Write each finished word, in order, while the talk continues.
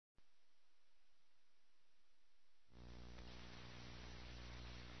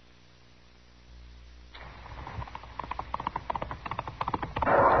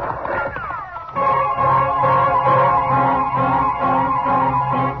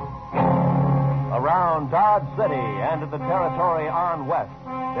Dodge City and in the territory on west,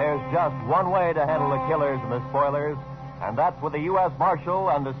 there's just one way to handle the killers and the spoilers, and that's with the U.S. Marshal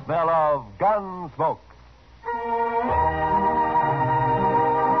and the smell of Gunsmoke.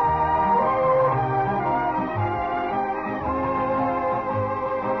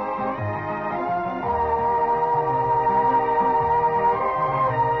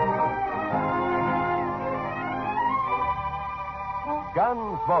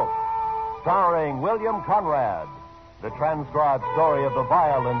 Gunsmoke, starring William Conrad, the transcribed story of the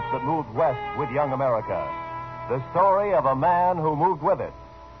violence that moved west with young America. The story of a man who moved with it.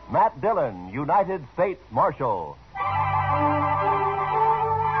 Matt Dillon, United States Marshal.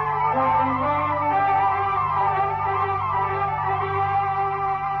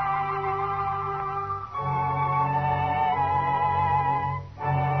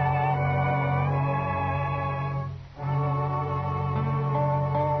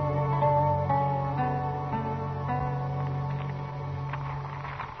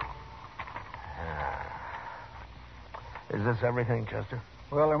 Is this everything, Chester?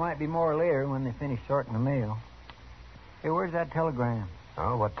 Well, there might be more later when they finish sorting the mail. Hey, where's that telegram?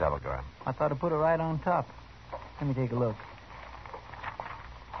 Oh, what telegram? I thought I put it right on top. Let me take a look.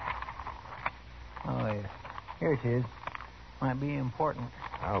 Oh, yes. Here it is. Might be important.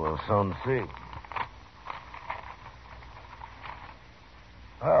 Oh, we'll soon see.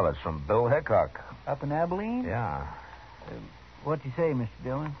 Well, it's from Bill Hickok. Up in Abilene? Yeah. What'd you say, Mr.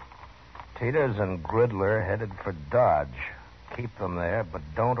 Dillon? Teeters and Gridler headed for Dodge. Keep them there, but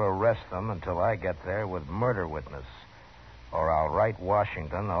don't arrest them until I get there with murder witness. Or I'll write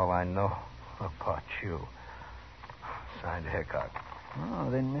Washington all I know about you. Signed Hickok. Oh,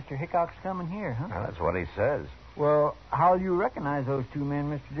 then Mr. Hickok's coming here, huh? Well, that's what he says. Well, how'll you recognize those two men,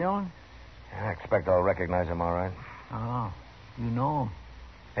 Mr. Dillon? I expect I'll recognize him all right. Oh, you know them.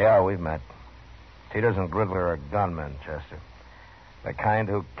 Yeah, we've met. Teeters and Gridler are gunmen, Chester. The kind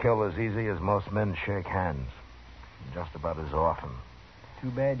who kill as easy as most men shake hands. Just about as often.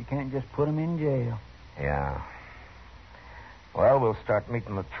 Too bad you can't just put them in jail. Yeah. Well, we'll start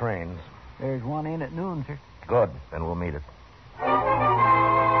meeting the trains. There's one in at noon, sir. Good. Then we'll meet it.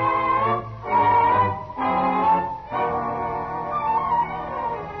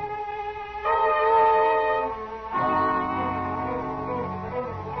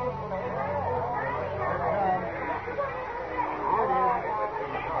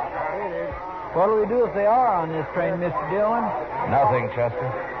 What'll we do if they are on this train, Mr. Dillon? Nothing, Chester.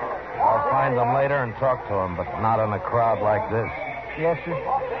 I'll find them later and talk to them, but not in a crowd like this. Yes, sir.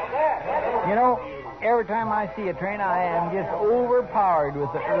 You know, every time I see a train, I am just overpowered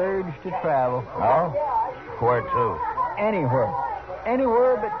with the urge to travel. Oh? Where to? Anywhere.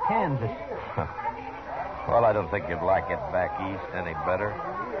 Anywhere but Kansas. Well, I don't think you'd like it back east any better.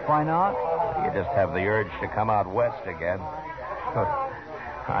 Why not? You just have the urge to come out west again.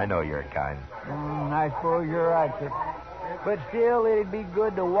 I know your kind. I suppose you're right, sir. But still, it'd be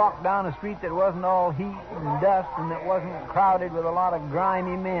good to walk down a street that wasn't all heat and dust and that wasn't crowded with a lot of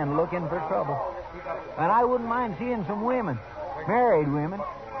grimy men looking for trouble. And I wouldn't mind seeing some women, married women,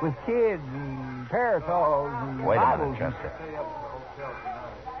 with kids and parasols and Wait a Bibles. minute, Chester.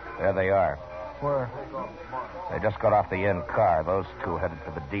 There they are. Where? They just got off the inn car. Those two headed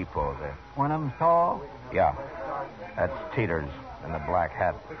for the depot there. One of them's tall? Yeah. That's Teeters in the black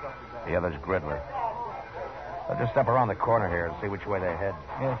hat. The other's Gridler. I'll just step around the corner here and see which way they head.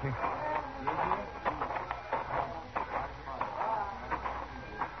 Yes, sir.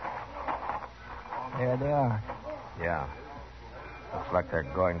 There they are. Yeah. Looks like they're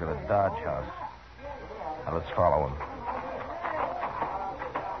going to the Dodge house. Now, let's follow them.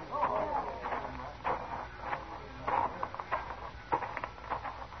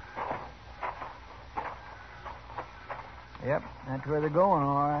 Yep, that's where they're going,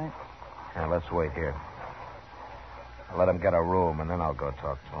 all right. Now, let's wait here. I'll let them get a room, and then I'll go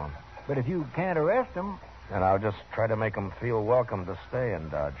talk to them. But if you can't arrest them... And I'll just try to make them feel welcome to stay in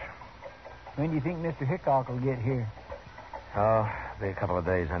Dodge. When do you think Mr. Hickok will get here? Oh, be a couple of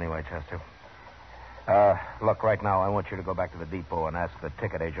days anyway, Chester. Look, right now, I want you to go back to the depot and ask the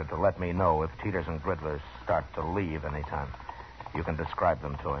ticket agent to let me know if Teeters and Gridler start to leave anytime. You can describe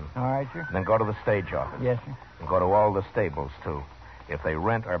them to him. All right, sir. And then go to the stage office. Yes, sir. And go to all the stables, too. If they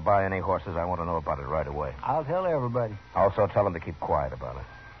rent or buy any horses, I want to know about it right away. I'll tell everybody. Also tell them to keep quiet about it.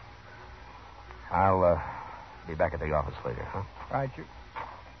 I'll be back at the office later, huh? Right, sir.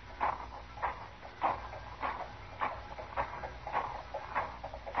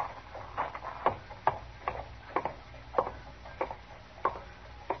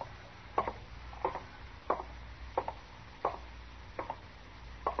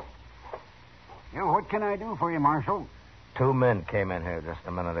 can I do for you, Marshal? 2 men came in here just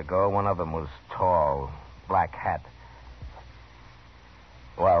a minute ago. One of them was tall, black hat.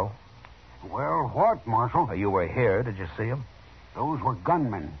 Well? Well, what, Marshal? You were here. Did you see him? Those were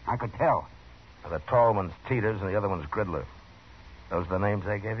gunmen. I could tell. The tall one's Teeters and the other one's Gridler. Those the names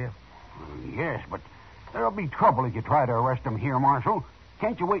they gave you? Yes, but there'll be trouble if you try to arrest them here, Marshal.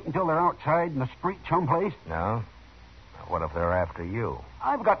 Can't you wait until they're outside in the street someplace? No. What if they're after you?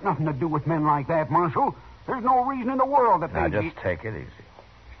 I've got nothing to do with men like that, Marshal. There's no reason in the world that Now, they... just take it easy.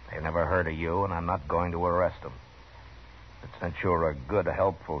 They've never heard of you, and I'm not going to arrest them. But since you're a good,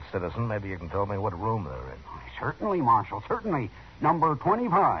 helpful citizen, maybe you can tell me what room they're in. Certainly, Marshal, certainly. Number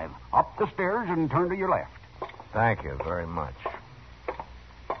 25. Up the stairs and turn to your left. Thank you very much.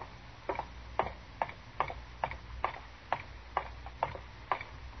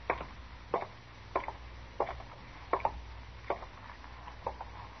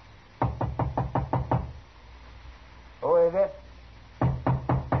 Who is it?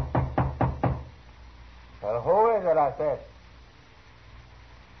 Well, who is it, I said?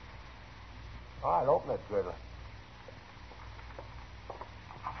 All right, open it, Gridler.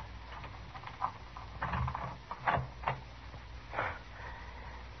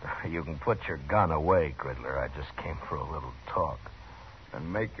 You can put your gun away, Gridler. I just came for a little talk.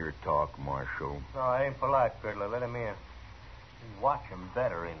 And make your talk, Marshal. No, I ain't polite, Gridler. Let him in. You watch him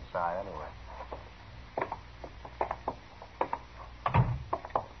better inside, anyway.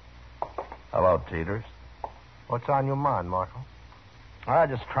 Hello, Teeters. What's on your mind, Marshal? I'm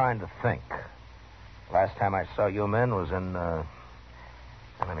just trying to think. Last time I saw you men was in,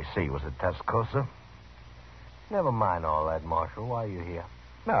 let me see, was it Tascosa? Never mind all that, Marshal. Why are you here?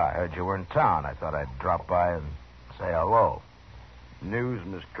 No, I heard you were in town. I thought I'd drop by and say hello. News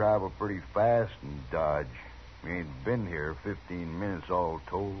must travel pretty fast in Dodge. We ain't been here 15 minutes all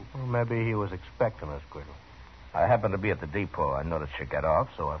told. Well, maybe he was expecting us, Gridler. I happened to be at the depot. I noticed you get off,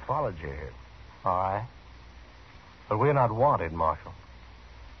 so I followed you here. All right. But we're not wanted, Marshal.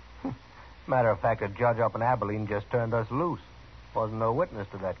 Matter of fact, a judge up in Abilene just turned us loose. Wasn't no witness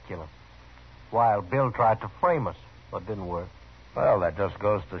to that killing. Wild Bill tried to frame us, but didn't work. Well, that just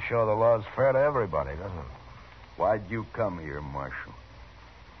goes to show the law's fair to everybody, doesn't it? Why'd you come here, Marshal?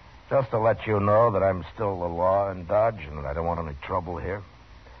 Just to let you know that I'm still the law in Dodge and that I don't want any trouble here.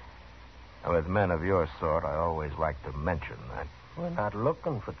 And with men of your sort, I always like to mention that. We're not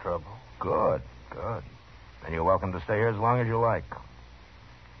looking for trouble. Good. And you're welcome to stay here as long as you like.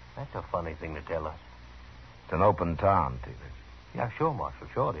 That's a funny thing to tell us. It's an open town, Teeters. Yeah, sure, Marshal.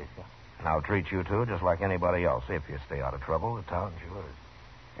 Sure it is, yeah. And I'll treat you two just like anybody else. If you stay out of trouble, the town's yours.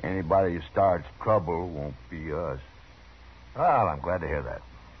 Anybody who starts trouble won't be us. Well, I'm glad to hear that.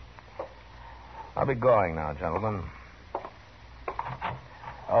 I'll be going now, gentlemen.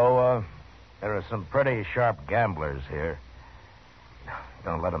 Oh, there are some pretty sharp gamblers here.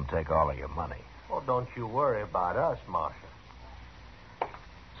 Don't let them take all of your money. Well, don't you worry about us, Marshal.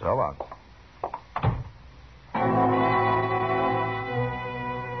 So long.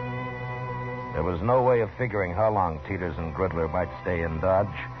 There was no way of figuring how long Teeters and Gridler might stay in Dodge.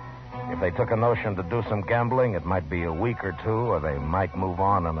 If they took a notion to do some gambling, it might be a week or two, or they might move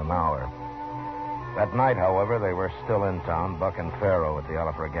on in an hour. That night, however, they were still in town, bucking faro at the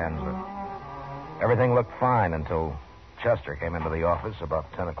Alafraganza. Everything looked fine until Chester came into the office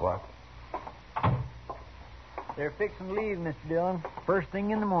about 10 o'clock. They're fixing to leave, Mr. Dillon. First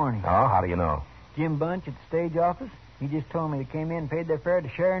thing in the morning. Oh, how do you know? Jim Bunch at the stage office. He just told me they came in and paid their fare to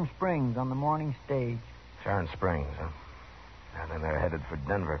Sharon Springs on the morning stage. Sharon Springs, huh? And then they're headed for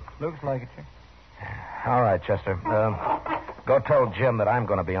Denver. Looks like it, sir. All right, Chester. Go tell Jim that I'm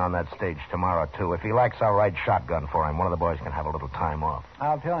going to be on that stage tomorrow, too. If he likes, I'll ride shotgun for him. One of the boys can have a little time off.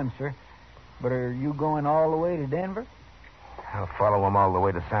 I'll tell him, sir. But are you going all the way to Denver? I'll follow him all the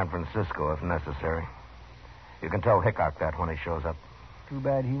way to San Francisco if necessary. You can tell Hickok that when he shows up. Too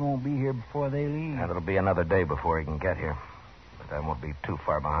bad he won't be here before they leave. And it'll be another day before he can get here. But that won't be too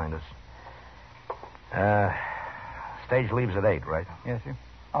far behind us. Stage leaves at 8, right? Yes, sir.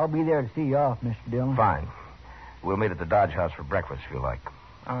 I'll be there to see you off, Mr. Dillon. Fine. We'll meet at the Dodge House for breakfast if you like.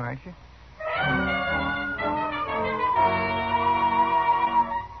 All right, sir.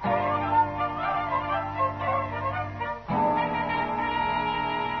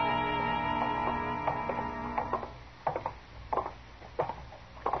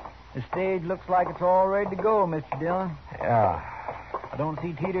 The stage looks like it's all ready to go, Mr. Dillon. Yeah. I don't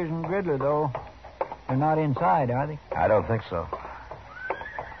see Teeters and Gridler, though. They're not inside, are they? I don't think so.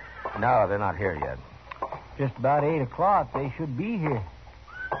 No, they're not here yet. Just about 8 o'clock. They should be here.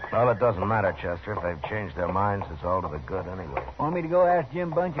 Well, it doesn't matter, Chester. If they've changed their minds, it's all to the good anyway. Want me to go ask Jim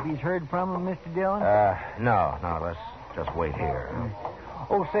Bunch if he's heard from him, Mr. Dillon? No. Let's just wait here.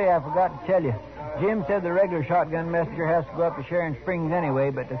 Oh, say, I forgot to tell you. Jim said the regular shotgun messenger has to go up to Sharon Springs anyway,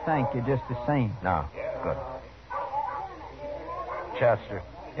 but to thank you just the same. No, good. Chester.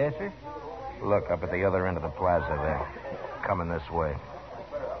 Yes, sir? Look up at the other end of the plaza there. Coming this way.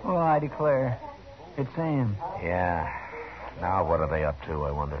 Well, I declare. It's Sam. Yeah. Now what are they up to,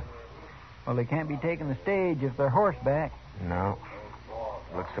 I wonder? Well, they can't be taking the stage if they're horseback. No.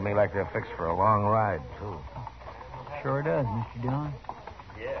 Looks to me like they're fixed for a long ride, too. Sure does, Mr. Dillon.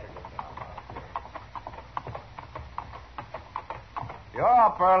 Yeah. You're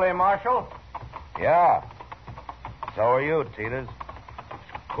up early, Marshal. Yeah. So are you, Teeters.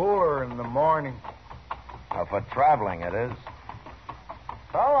 Cooler in the morning. Now, for traveling, it is.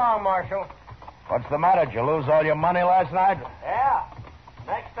 So long, Marshal. What's the matter? Did you lose all your money last night? Yeah.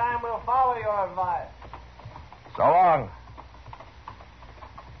 Next time we'll follow your advice. So long.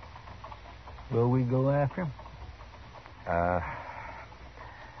 Will we go after him?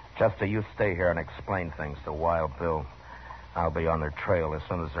 Chester, you stay here and explain things to Wild Bill. I'll be on their trail. As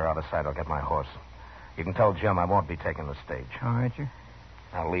soon as they're out of sight, I'll get my horse. You can tell Jim I won't be taking the stage. All right, sir.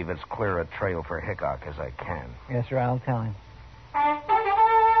 I'll leave as clear a trail for Hickok as I can. Yes, sir, I'll tell him.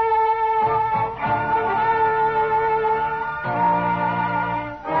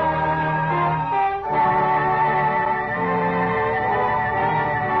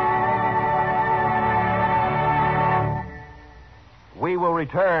 We will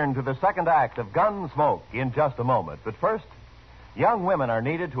return to the second act of Gunsmoke in just a moment. But first, young women are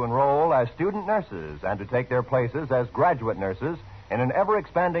needed to enroll as student nurses and to take their places as graduate nurses in an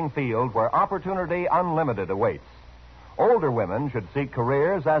ever-expanding field where opportunity unlimited awaits. Older women should seek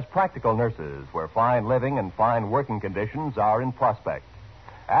careers as practical nurses where fine living and fine working conditions are in prospect.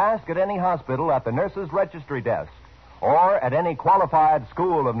 Ask at any hospital at the nurses' registry desk or at any qualified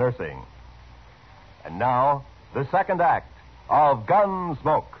school of nursing. And now, the second act of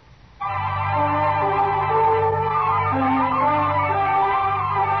Gunsmoke.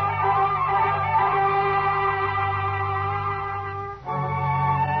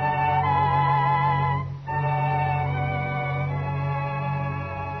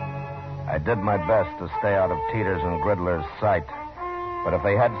 I did my best to stay out of Teeters and Gridler's sight. But if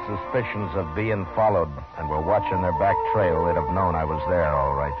they had suspicions of being followed and were watching their back trail, they'd have known I was there,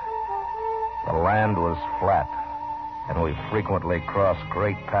 all right. The land was flat, and we frequently crossed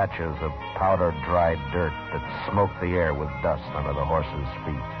great patches of powder-dried dirt that smoked the air with dust under the horses'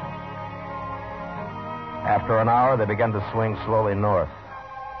 feet. After an hour, they began to swing slowly north.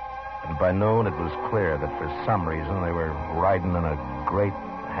 And by noon, it was clear that for some reason they were riding in a great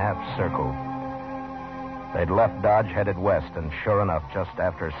half-circle. They'd left Dodge, headed west, and sure enough, just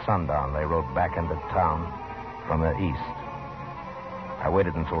after sundown, they rode back into town from the east. I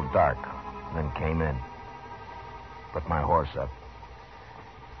waited until dark, then came in. Put my horse up.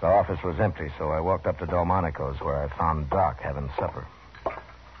 The office was empty, so I walked up to Delmonico's, where I found Doc having supper.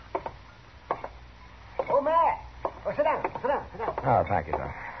 Oh, Matt. Oh, sit down. Oh, thank you,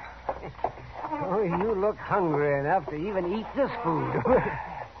 Doc. Oh, you look hungry enough to even eat this food.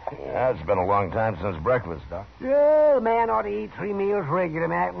 Yeah, it's been a long time since breakfast, Doc. Yeah, the man ought to eat 3 meals regular,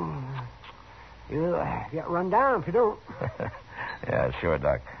 Matt. You'll get run down if you don't. Yeah, sure,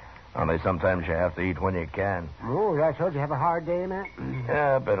 Doc. Only sometimes you have to eat when you can. Oh, I told you have a hard day, Matt.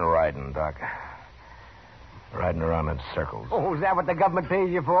 Yeah, I've been riding, Doc. Riding around in circles. Oh, is that what the government pays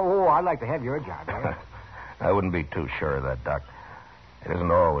you for? Oh, I'd like to have your job, Matt. I wouldn't be too sure of that, Doc. It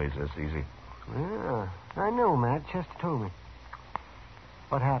isn't always this easy. Yeah, I know, Matt. Chester told me.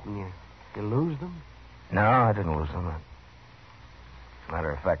 What happened? You lose them? No, I didn't lose them.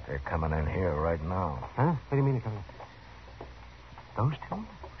 Matter of fact, they're coming in here right now. Huh? What do you mean they're coming? Those two?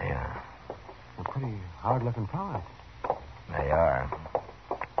 Yeah. They're pretty hard-looking fellas. They are.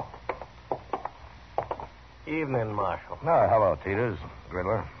 Evening, Marshal. Oh, hello, Teeters.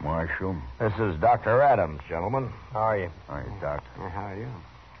 Gridler. Marshal. This is Dr. Adams, gentlemen. How are you? Hi, Doc. How are you?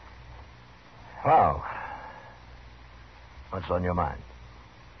 Well, what's on your mind?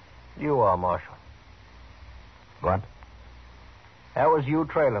 You are, Marshal. What? That was you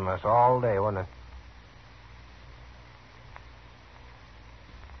trailing us all day, wasn't it?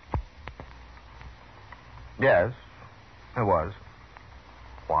 Yes, it was.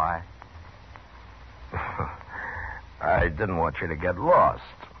 Why? I didn't want you to get lost.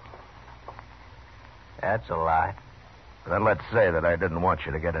 That's a lie. Then let's say that I didn't want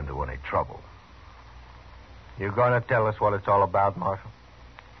you to get into any trouble. You going to tell us what it's all about, Marshal?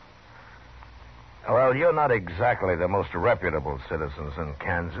 Well, you're not exactly the most reputable citizens in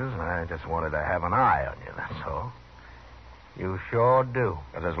Kansas. I just wanted to have an eye on you, that's all. You sure do.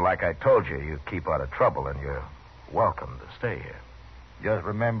 Because like I told you, you keep out of trouble, and you're welcome to stay here. Just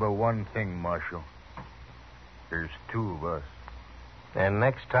remember one thing, Marshal. There's two of us. And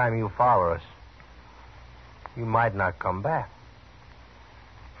next time you follow us, you might not come back.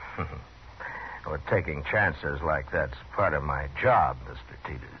 Well, taking chances like that's part of my job, Mr.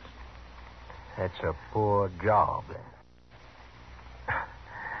 Teeters. That's a poor job, then.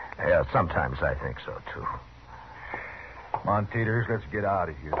 Yeah, sometimes I think so, too. Come on, Teeters, let's get out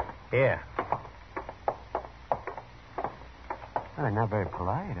of here. Yeah. Well, they're not very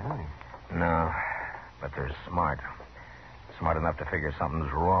polite, are they? No, but they're smart. Smart enough to figure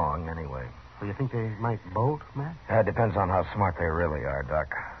something's wrong, anyway. Well, you think they might bolt, Matt? It depends on how smart they really are,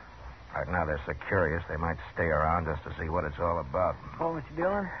 Doc. Right now, they're so curious they might stay around just to see what it's all about. Oh, Mr.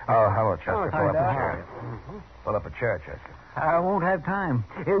 Dillon? Oh, hello, Chester. Pull up a Doc. chair. Pull up a chair, Chester. I won't have time.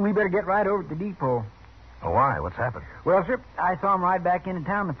 We better get right over to the depot. Oh, why? What's happened? Well, sir, I saw them ride back into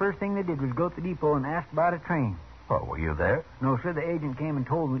town. The first thing they did was go to the depot and ask about a train. Oh, were you there? No, sir, the agent came and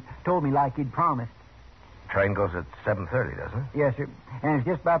told me like he'd promised. Train goes at 7:30, doesn't it? Yes, sir. And it's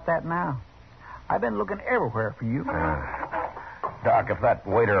just about that now. I've been looking everywhere for you. Doc, if that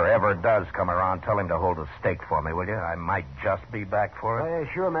waiter ever does come around, tell him to hold a steak for me, will you? I might just be back for it.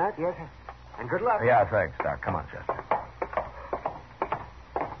 Sure, Matt. Yes, sir. And good luck. Yeah, thanks, Doc. Come on, Chester.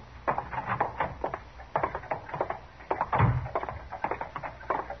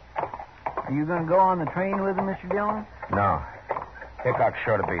 Are you going to go on the train with him, Mr. Dillon? No. Hickok's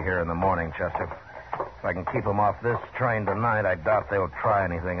sure to be here in the morning, Chester. If I can keep him off this train tonight, I doubt they'll try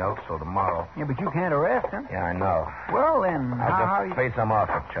anything else till tomorrow. Yeah, but you can't arrest him. Yeah, I know. Well, then, how I'll you... just face him off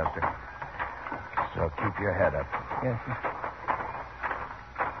it, Chester. So keep your head up. Yes, sir.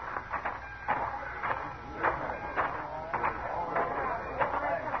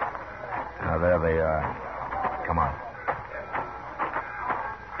 Now, there they are. Come on.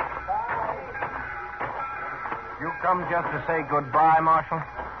 You come just to say goodbye, Marshal?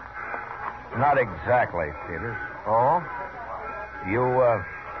 Not exactly, Peters. Oh?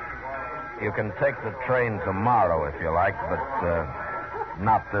 You can take the train tomorrow if you like, but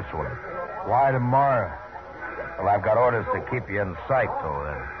not this one. Why tomorrow? Well, I've got orders to keep you in sight till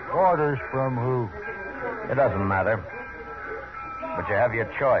then. Orders from who? It doesn't matter. But you have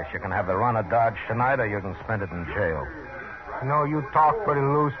your choice. You can have the run of Dodge tonight, or you can spend it in jail. You know, you talk pretty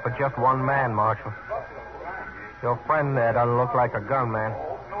loose for just one man, Marshal. Your friend there doesn't look like a gunman.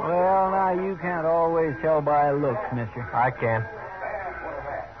 Well, now, you can't always tell by looks, mister. I can.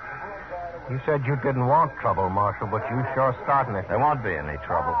 You said you didn't want trouble, Marshal, but you sure starting it. There won't be any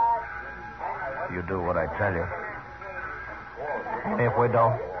trouble. You do what I tell you. If we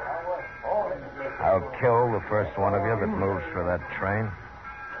don't? I'll kill the first one of you that moves for that train.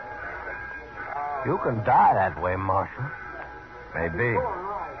 You can die that way, Marshal. Maybe.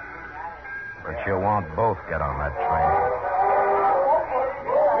 But you won't both get on that train.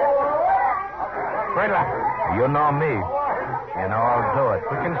 Riddler. You know me. You know I'll do it.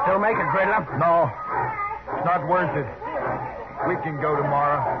 We can still make it, Riddler. No. It's not worth it. We can go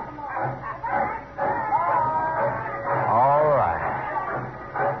tomorrow. All right.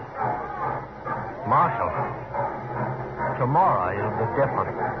 Marshal, tomorrow it'll be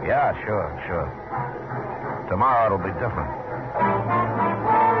different. Yeah, sure. Tomorrow it'll be different.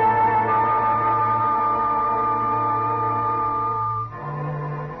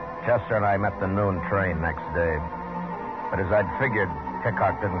 Chester and I met the noon train next day. But as I'd figured,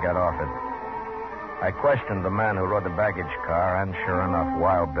 Hickok didn't get off it. I questioned the man who rode the baggage car, and sure enough,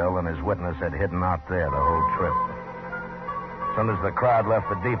 Wild Bill and his witness had hidden out there the whole trip. As soon as the crowd left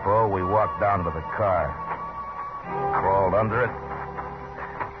the depot, we walked down to the car, crawled under it,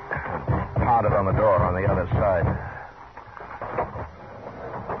 and pounded on the door on the other side.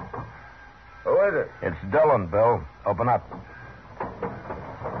 Who is it? It's Dillon, Bill. Open up.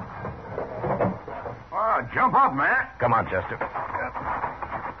 Oh, jump up, man. Come on, Chester.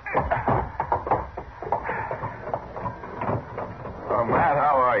 Oh, Matt,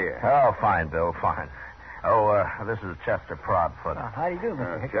 how are you? Oh, fine, Bill, fine. Oh, this is Chester Proudfoot. How do you do,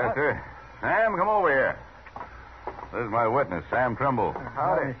 Mr. Hickok? Chester. Sam, come over here. This is my witness, Sam Trimble.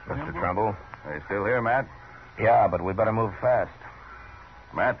 Howdy. Mr. Trumbull. Are you still here, Matt? Yeah, but we better move fast.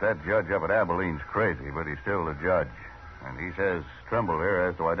 Matt, that judge up at Abilene's crazy, but he's still the judge. And he says Trimble here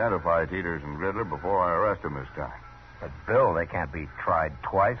has to identify Teeters and Gridler before I arrest him this time. But, Bill, they can't be tried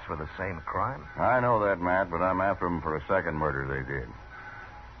twice for the same crime. I know that, Matt, but I'm after them for a second murder they did.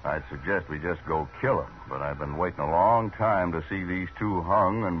 I'd suggest we just go kill him, but I've been waiting a long time to see these two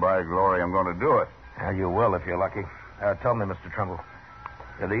hung, and by glory, I'm going to do it. Yeah, you will if you're lucky. Tell me, Mr. Trimble,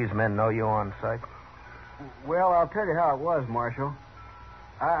 do these men know you on sight? Well, I'll tell you how it was, Marshal.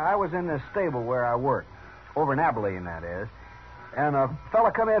 I was in this stable where I worked, over in Abilene, that is, and a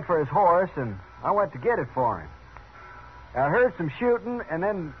fella come in for his horse, and I went to get it for him. I heard some shooting, and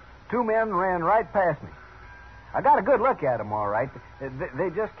then two men ran right past me. I got a good look at them, all right. They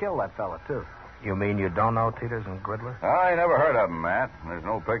just killed that fella, too. You mean you don't know Teeters and Gridler? I never heard of them, Matt. There's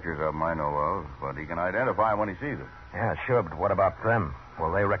no pictures of them I know of, but he can identify 'em when he sees them. Yeah, sure, but what about them?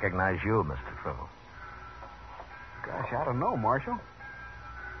 Will they recognize you, Mr. Trimble? Gosh, I don't know, Marshal.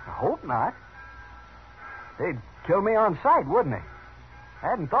 I hope not. They'd kill me on sight, wouldn't they? I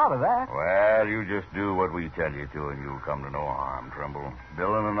hadn't thought of that. Well, you just do what we tell you to, and you'll come to no harm, Trimble.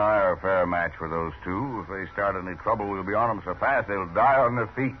 Dillon and I are a fair match for those two. If they start any trouble, we'll be on them so fast they'll die on their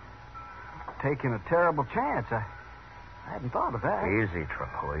feet. Taking a terrible chance. I hadn't thought of that. Easy,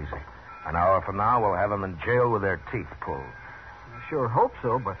 Trimble, easy. An hour from now, we'll have them in jail with their teeth pulled. I sure hope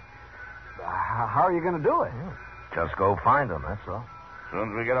so, but how are you going to do it? Just go find them, that's all. As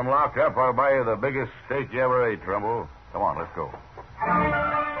soon as we get them locked up, I'll buy you the biggest steak you ever ate, Trimble. Come on, let's go.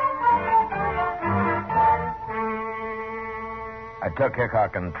 I took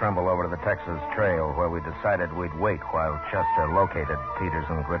Hickok and Trimble over to the Texas Trail, where we decided we'd wait while Chester located Teeters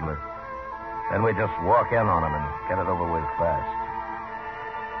and Gridler. Then we'd just walk in on them and get it over with fast.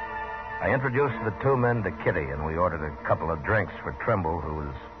 I introduced the two men to Kitty, and we ordered a couple of drinks for Trimble, who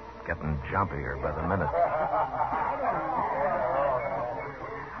was getting jumpier by the minute.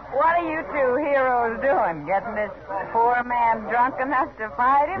 What are you two heroes doing? Getting this poor man drunk enough to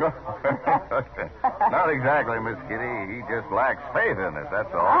fight him? Not exactly, Miss Kitty. He just lacks faith in us,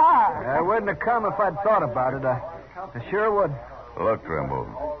 that's all. Ah. I wouldn't have come if I'd thought about it. I sure would. Look, Trimble,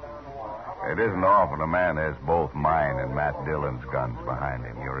 it isn't often a man has both mine and Matt Dillon's guns behind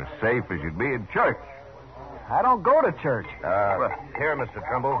him. You're as safe as you'd be in church. I don't go to church. Here, Mr.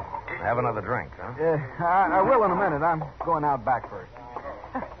 Trimble. Have another drink, huh? I will in a minute. I'm going out back first.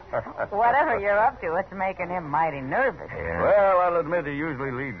 Whatever you're up to, it's making him mighty nervous. Yeah. Well, I'll admit he usually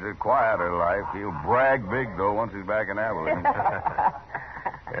leads a quieter life. He'll brag big, though, once he's back in Abilene.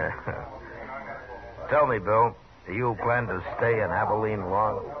 Tell me, Bill, do you plan to stay in Abilene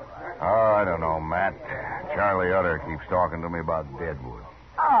long? Oh, I don't know, Matt. Charlie Utter keeps talking to me about Deadwood.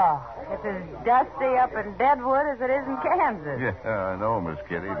 Oh, it's as dusty up in Deadwood as it is in Kansas. Yeah, I know, Miss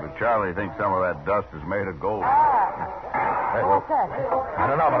Kitty, but Charlie thinks some of that dust is made of gold. Hey, What's that? I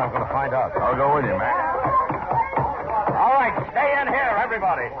don't know, but I'm going to find out. I'll go with you, Matt. All right, stay in here,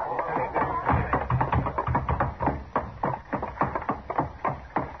 everybody.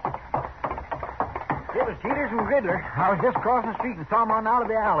 It was Teeters and Gridler. I was just crossing the street and saw him on out of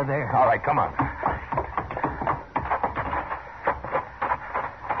the alley there. All right, come on.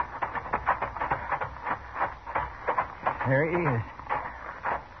 There he is.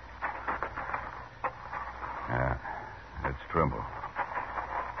 Yeah, it's Trimble.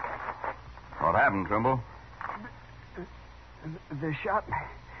 What happened, Trimble? They shot me.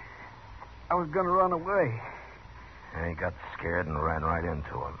 I was going to run away. And he got scared and ran right into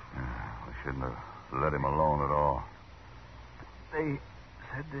him. We shouldn't have let him alone at all. They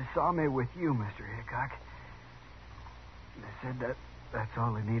said they saw me with you, Mr. Hickok. They said that's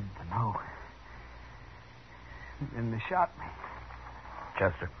all they needed to know. And they shot me.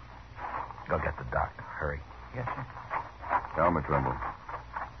 Chester, go get the doc. Hurry. Yes, sir. Tell me, Trimble.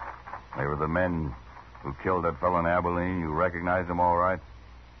 They were the men who killed that fellow in Abilene. You recognized them all right?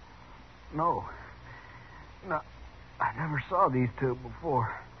 No. No. I never saw these two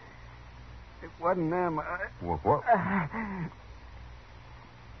before. It wasn't them. What? I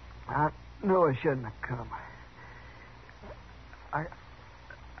knew I shouldn't have come.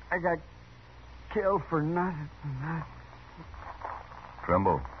 I got killed for nothing.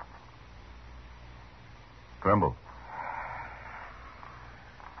 Trimble. Trimble.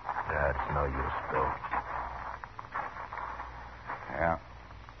 That's no use, Bill. Yeah.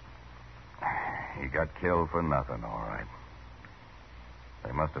 He got killed for nothing, all right.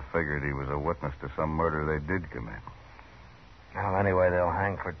 They must have figured he was a witness to some murder they did commit. Well, anyway, they'll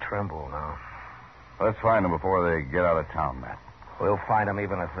hang for Trimble now. Let's find them before they get out of town, Matt. We'll find them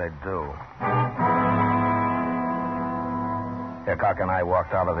even if they do. Hickok and I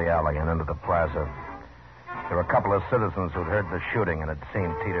walked out of the alley and into the plaza. There were a couple of citizens who'd heard the shooting and had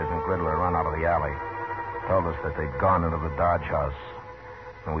seen Teeters and Gridler run out of the alley. Told us that they'd gone into the Dodge house,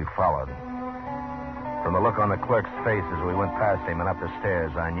 and we followed. From the look on the clerk's face as we went past him and up the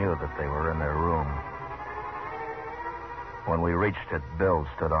stairs, I knew that they were in their room. When we reached it, Bill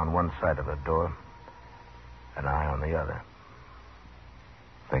stood on one side of the door and I on the other.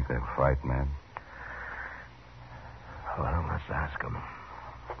 Think they'll fight, man? Well, let's ask them.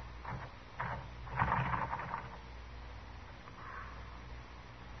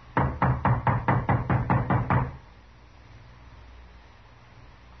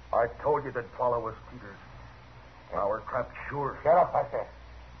 I told you they'd follow us, Peters. Now we're trapped sure. Shut up, I said.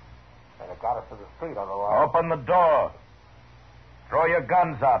 They'd have got us to the street otherwise. Open the door. Throw your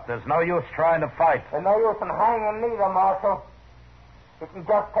guns out. There's no use trying to fight. There's no use in hanging neither, Marshal. You can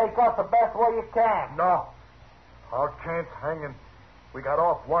just take us the best way you can. No. Our chance hanging. We got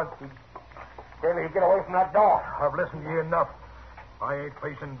off once. Daly, you get away from that door. I've listened to you enough. I ain't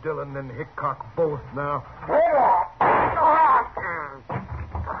facing Dillon and Hickok both now.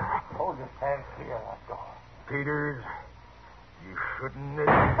 Hold your hands clear of that door. Peters, you shouldn't...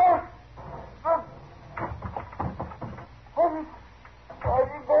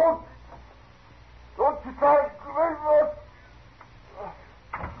 Don't you try to prevent us.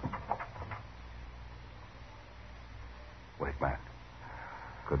 Wait, Matt.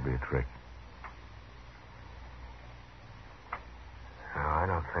 Could be a trick. No, I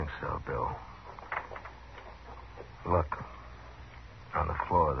don't think so, Bill. Look. On the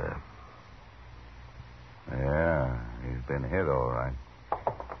floor there. Yeah, he's been hit all right.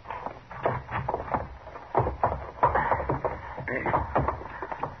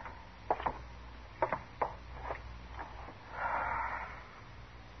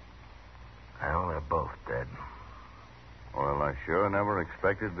 Well, they're both dead. Well, I sure never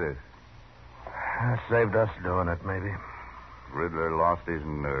expected this. Saved us doing it, maybe. Riddler lost his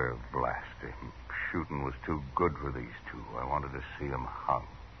nerve, blast him. Shooting was too good for these two. I wanted to see him hung.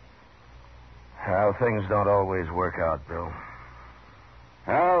 How things don't always work out, Bill.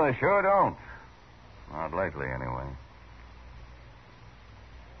 Well, they sure don't. Not lately, anyway.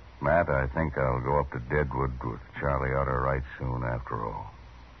 Matt, I think I'll go up to Deadwood with Charlie Utter right soon after all.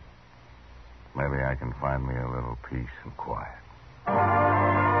 Maybe I can find me a little peace and quiet.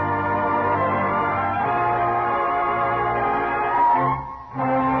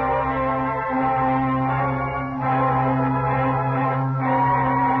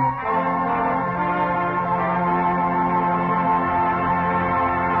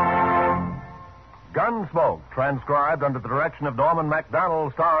 Gunsmoke, transcribed under the direction of Norman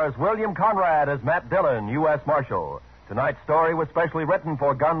Macdonnell, stars William Conrad as Matt Dillon, U.S. Marshal. Tonight's story was specially written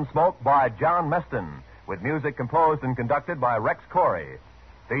for Gunsmoke by John Meston, with music composed and conducted by Rex Corey.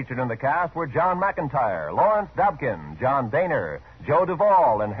 Featured in the cast were John McIntyre, Lawrence Dabkin, John Daner, Joe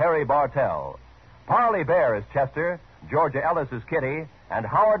Duvall, and Harry Bartell. Parley Baer is Chester, Georgia Ellis is Kitty, and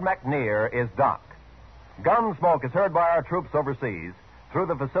Howard McNear is Doc. Gunsmoke is heard by our troops overseas through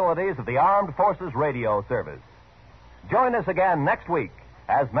the facilities of the Armed Forces Radio Service. Join us again next week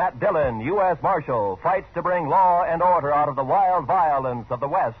as Matt Dillon, U.S. Marshal, fights to bring law and order out of the wild violence of the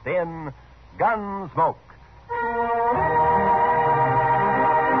West in Gunsmoke.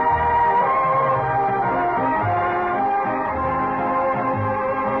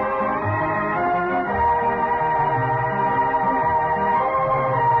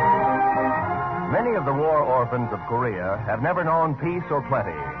 Many of the war orphans of Korea have never known peace or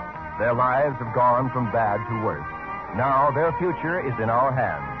plenty. Their lives have gone from bad to worse. Now their future is in our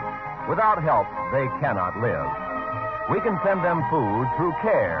hands. Without help, they cannot live. We can send them food through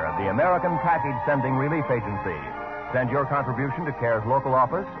CARE, the American Package Sending Relief Agency. Send your contribution to CARE's local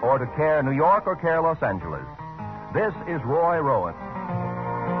office or to CARE New York or CARE Los Angeles. This is Roy Rowan.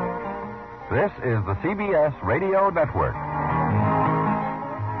 This is the CBS Radio Network.